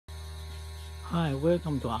Hi,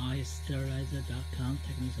 welcome to Sterilizer.com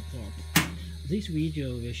technical support. This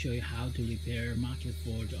video will show you how to repair market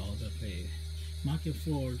forge autoclave. Market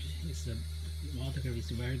forge is autoclave is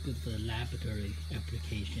very good for the laboratory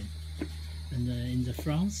application. And in the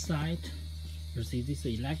front side, you see this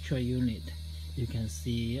electric unit. You can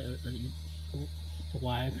see a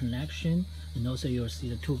wire connection, and also you'll see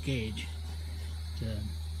the two gauge, the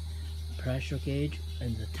pressure gauge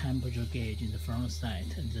and the temperature gauge in the front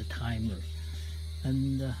side, and the timer.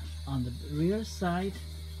 And on the rear side,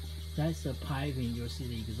 that's the piping. You'll see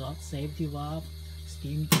the exhaust safety valve,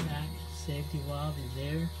 steam tank safety valve is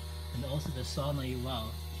there, and also the solenoid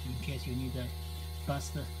valve in case you need a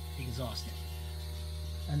faster exhaust.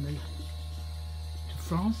 And the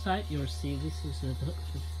front side, you'll see this is the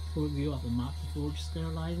full view of the market forge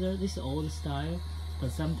sterilizer. This is old style,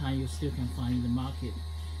 but sometimes you still can find in the market.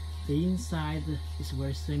 The inside is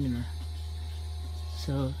very similar.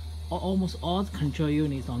 So almost all the control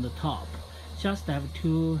units on the top just have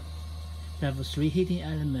three heating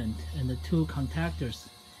elements, and the two contactors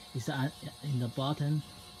is in the bottom.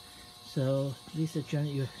 So this is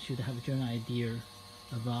you should have a general idea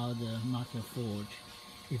about the market forge.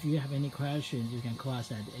 If you have any questions, you can call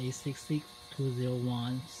us at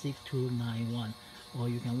 866-201-6291, or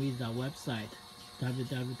you can visit our website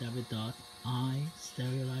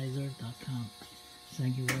www.isterilizer.com.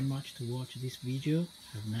 Thank you very much to watch this video.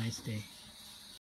 Have a nice day.